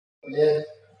players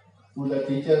to the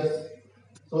teachers,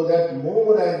 so that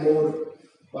more and more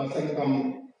person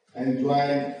come and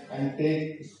join and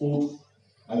take sports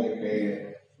as a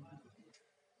career.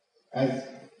 As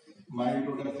my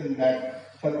introduction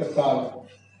that Satkasal,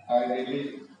 I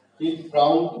really feel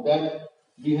proud that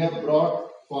we have brought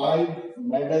 5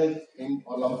 medals in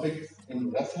Olympics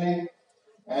in wrestling,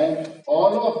 and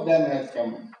all of them has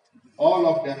come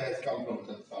from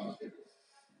Satkasal.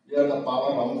 We are the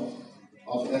powerhouse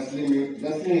of wrestling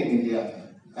in India,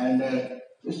 and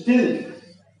still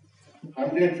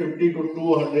 150 to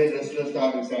 200 wrestlers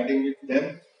are residing with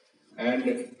them,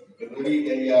 and Ravi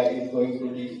area is going to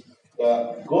be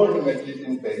the gold medalist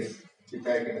in Paris, if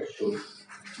I can assure.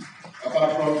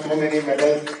 Apart from so many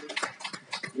medals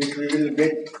which we will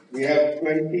get, we have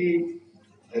 20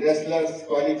 wrestlers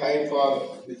qualifying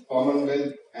for this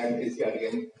Commonwealth and Asia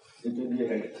Games, which will be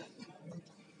held.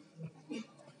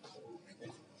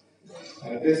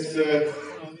 This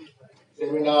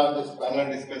seminar, this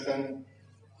panel discussion,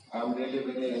 I'm really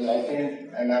very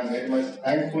enlightened and I'm very much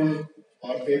thankful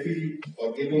for FAFI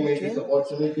for giving me this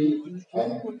opportunity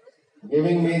and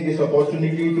giving me this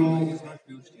opportunity to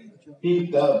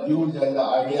keep the views and the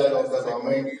ideas of the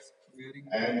government,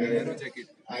 and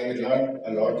I learned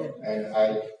a lot and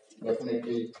I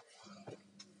definitely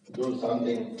do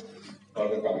something for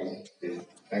the coming days.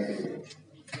 Thank you very much.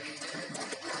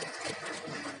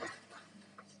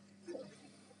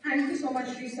 Thank you so much,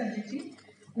 Sri Sanjay ji.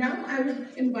 Now I would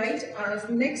invite our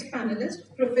next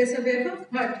panelist, Professor Vaibhav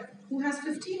Bhatt, who has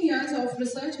 15 years of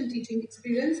research and teaching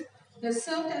experience, has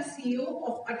served as CEO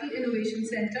of Atal Innovation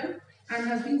Center, and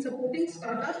has been supporting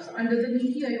startups under the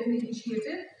Niti Aayog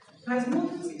initiative, has more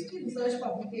than 60 research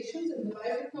publications in the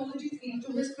biotechnology field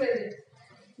to his credit.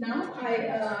 Now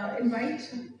I invite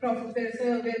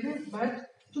Professor Vaibhav Bhatt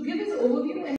to give his overview and